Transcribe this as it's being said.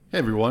Hey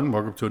everyone,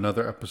 welcome to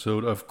another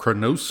episode of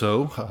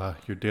ChroNoSo,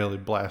 your daily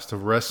blast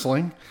of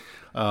wrestling.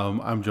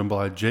 I'm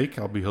Nikolai Jake.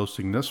 I'll be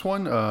hosting this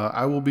one.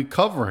 I will be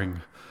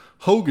covering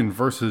Hogan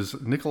versus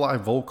Nikolai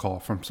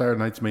Volkoff from Saturday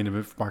Night's Main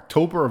Event from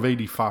October of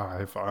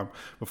 '85.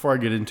 Before I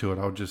get into it,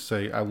 I'll just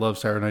say I love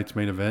Saturday Night's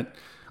Main Event.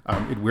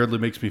 It weirdly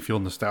makes me feel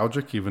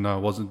nostalgic, even though I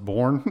wasn't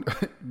born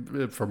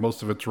for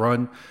most of its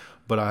run.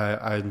 But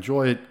I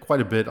enjoy it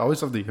quite a bit. I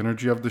always love the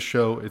energy of the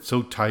show. It's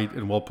so tight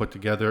and well put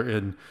together,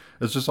 and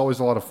it's just always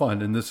a lot of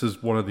fun. And this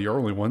is one of the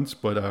early ones.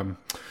 But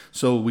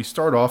so we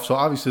start off. So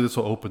obviously this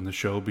will open the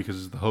show because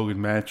it's the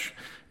Hogan match,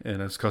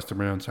 and as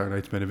customary on Saturday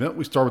Night's Main Event,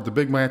 we start with the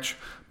big match.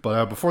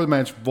 But before the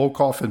match,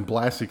 Volkoff and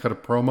Blassie cut a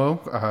promo.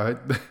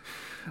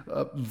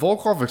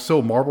 Volkoff is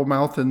so marble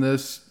mouth in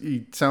this.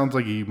 He sounds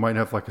like he might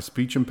have like a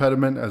speech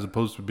impediment as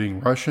opposed to being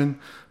Russian.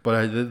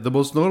 But the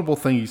most notable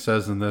thing he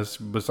says in this,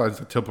 besides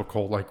the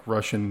typical like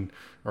Russian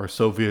or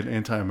Soviet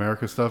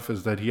anti-America stuff,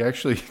 is that he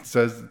actually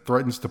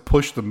threatens to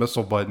push the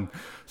missile button.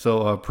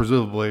 So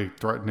presumably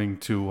threatening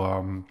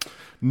to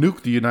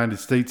nuke the United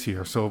States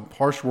here. So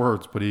harsh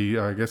words, but he,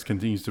 I guess,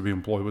 continues to be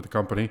employed with the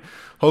company.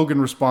 Hogan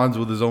responds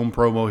with his own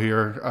promo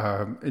here.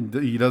 And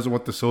he doesn't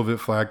want the Soviet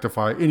flag to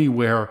fly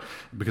anywhere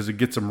because it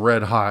gets him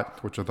red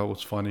hot, which I thought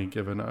was funny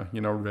given,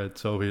 red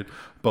Soviet.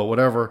 But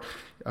whatever.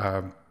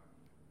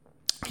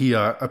 He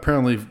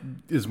apparently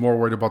is more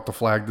worried about the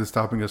flag than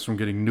stopping us from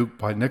getting nuked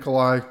by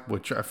Nikolai,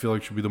 which I feel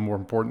like should be the more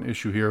important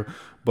issue here.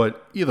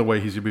 But either way,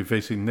 he's going to be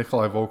facing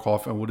Nikolai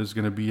Volkoff and what is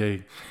going to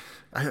be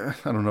I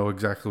don't know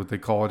exactly what they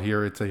call it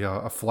here. It's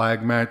a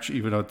flag match,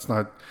 even though it's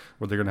not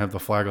where they're going to have the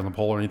flag on the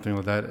pole or anything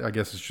like that. I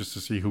guess it's just to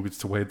see who gets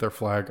to wave their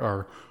flag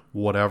or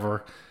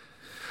whatever.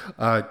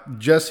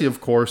 Jesse,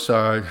 of course,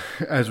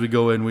 as we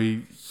go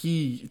in,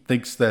 he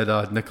thinks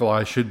that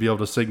Nikolai should be able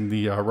to sing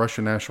the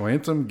Russian national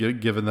anthem,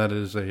 given that it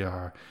is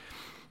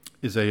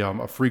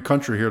a free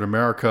country here in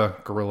America.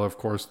 Gorilla, of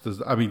course,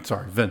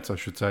 Vince, I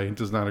should say,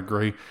 does not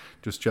agree.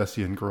 Just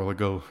Jesse and Gorilla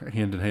go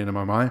hand in hand in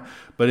my mind.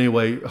 But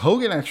anyway,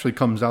 Hogan actually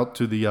comes out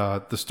to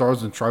the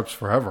Stars and Stripes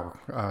Forever.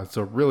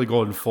 So really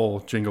going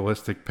full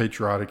jingoistic,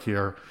 patriotic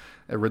here.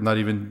 Not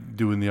even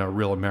doing the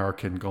real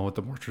American, going with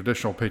the more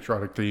traditional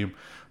patriotic theme.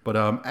 But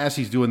as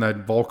he's doing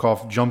that,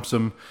 Volkoff jumps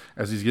him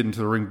as he's getting to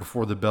the ring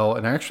before the bell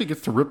and actually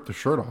gets to rip the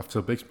shirt off. So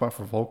a big spot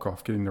for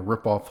Volkoff, getting to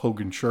rip off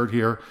Hogan's shirt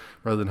here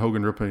rather than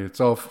Hogan ripping it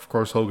itself. Of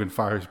course, Hogan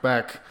fires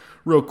back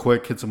real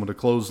quick, hits him with a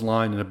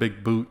clothesline and a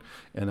big boot.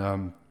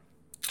 And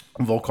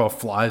Volkoff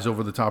flies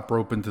over the top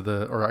rope through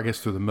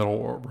the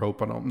middle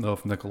rope. I don't know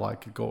if Nikolai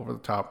could go over the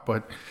top,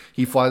 but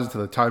he flies into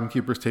the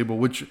timekeeper's table,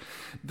 which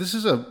this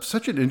is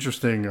such an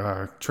interesting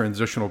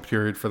transitional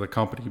period for the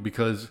company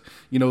because,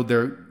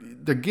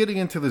 they're getting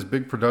into this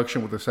big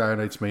production with the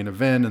Saturday Night's Main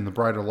Event and the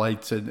brighter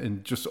lights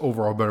and just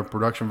overall better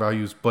production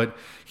values. But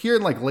here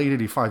in like late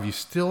 85, you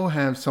still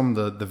have some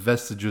of the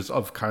vestiges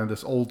of kind of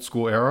this old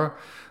school era,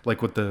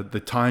 like with the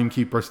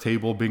timekeeper's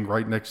table being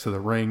right next to the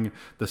ring,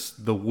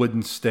 the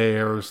wooden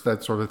stairs,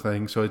 that sort of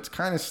thing. So it's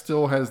kind of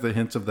still has the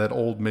hints of that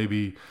old,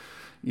 maybe,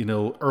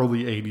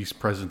 early 80s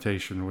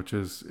presentation, which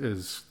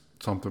is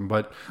something.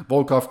 But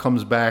Volkoff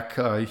comes back.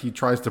 He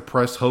tries to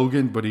press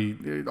Hogan, but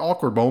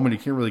awkward moment. He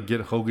can't really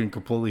get Hogan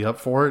completely up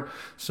for it.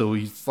 So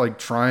he's like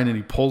trying, and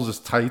he pulls his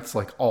tights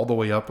like all the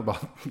way up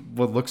about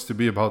what looks to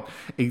be about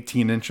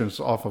 18 inches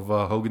off of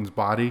Hogan's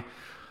body.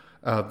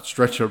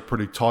 Stretched out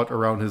pretty taut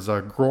around his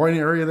groin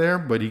area there,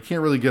 but he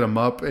can't really get him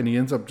up, and he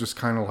ends up just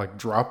kind of like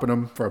dropping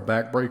him for a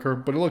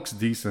backbreaker. But it looks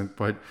decent,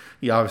 but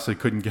he obviously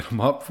couldn't get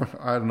him up.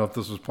 I don't know if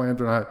this was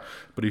planned or not,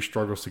 but he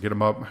struggles to get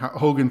him up.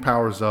 Hogan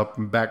powers up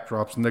and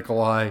backdrops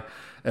Nikolai.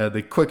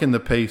 They quicken the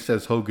pace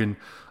as Hogan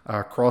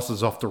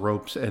crosses off the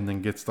ropes and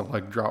then gets the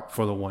leg drop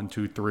for the 1,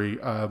 2, 3.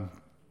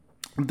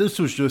 This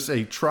was just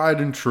a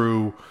tried and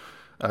true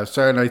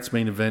Saturday Night's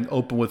Main Event.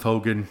 Open with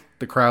Hogan.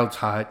 The crowd's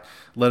hot.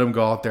 Let him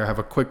go out there, have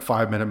a quick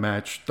 5-minute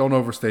match. Don't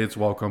overstay its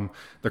welcome.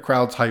 The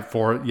crowd's hyped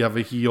for it. You have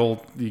a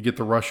heel. You get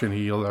the Russian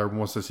heel. Everyone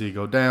wants to see you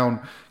go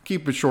down.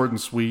 Keep it short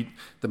and sweet.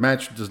 The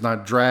match does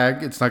not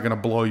drag. It's not going to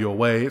blow you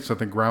away. It's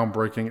nothing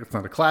groundbreaking. It's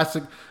not a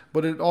classic,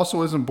 but it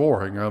also isn't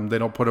boring. They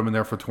don't put him in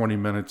there for 20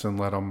 minutes and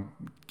let him,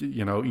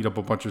 eat up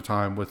a bunch of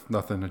time with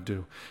nothing to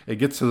do. It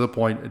gets to the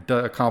point. It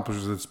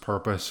accomplishes its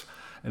purpose.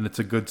 And it's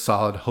a good,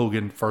 solid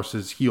Hogan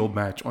versus heel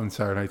match on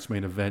Saturday Night's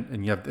Main Event.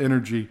 And you have the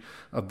energy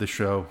of the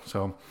show.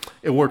 So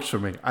it works for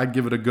me. I'd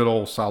give it a good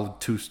old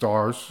solid 2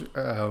 stars.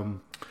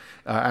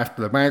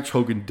 After the match,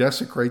 Hogan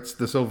desecrates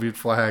the Soviet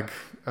flag,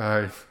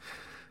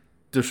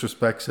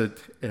 disrespects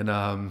it.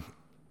 And,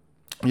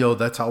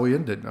 that's how he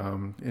ended.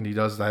 And he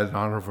does that in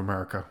honor of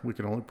America. We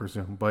can only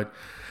presume. But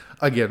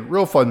again,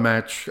 real fun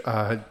match.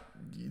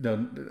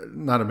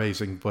 Not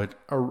amazing, but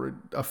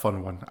a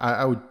fun one.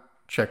 I would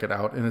check it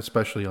out, and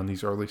especially on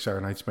these early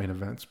Saturday Night's Main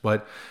Events.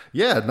 But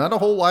yeah, not a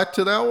whole lot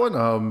to that one.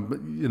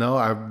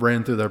 I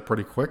ran through that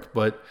pretty quick,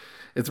 but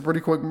it's a pretty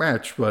quick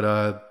match.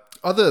 But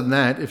other than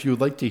that, if you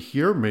would like to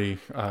hear me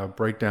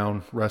break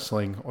down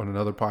wrestling on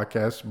another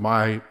podcast,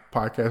 my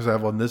podcast I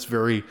have on this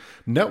very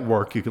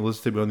network, you can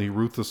listen to me on the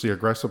Ruthlessly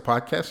Aggressive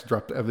podcast.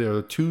 Dropped every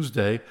other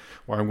Tuesday,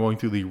 where I'm going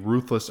through the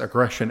Ruthless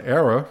Aggression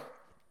era.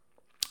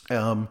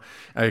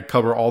 I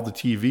cover all the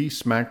TV,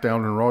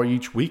 SmackDown and Raw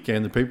each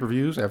weekend, the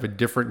pay-per-views. I have a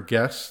different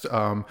guest.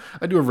 I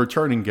do a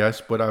returning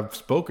guest, but I've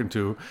spoken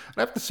to,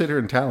 I have to sit here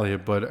and tally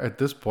it, but at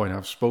this point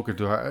I've spoken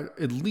to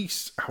at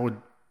least, I would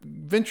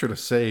venture to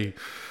say,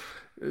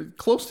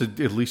 close to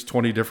at least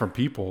 20 different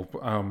people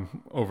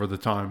over the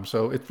time.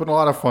 So it's been a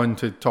lot of fun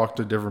to talk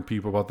to different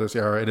people about this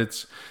era, and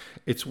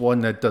it's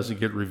one that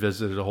doesn't get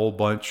revisited a whole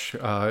bunch,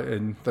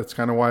 and that's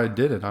kind of why I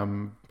did it.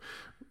 I'm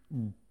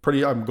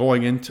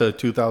going into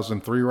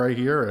 2003 right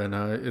here, and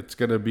it's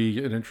going to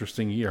be an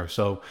interesting year.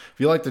 So if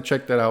you like to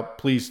check that out,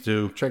 please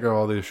do. Check out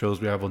all the shows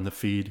we have on the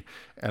feed.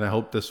 And I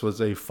hope this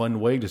was a fun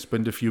way to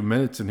spend a few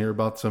minutes and hear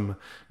about some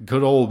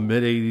good old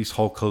mid-'80s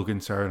Hulk Hogan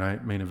Saturday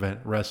Night Main Event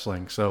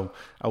Wrestling. So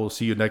I will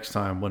see you next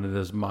time when it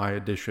is my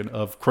edition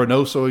of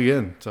ChroNoSo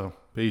again. So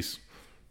peace.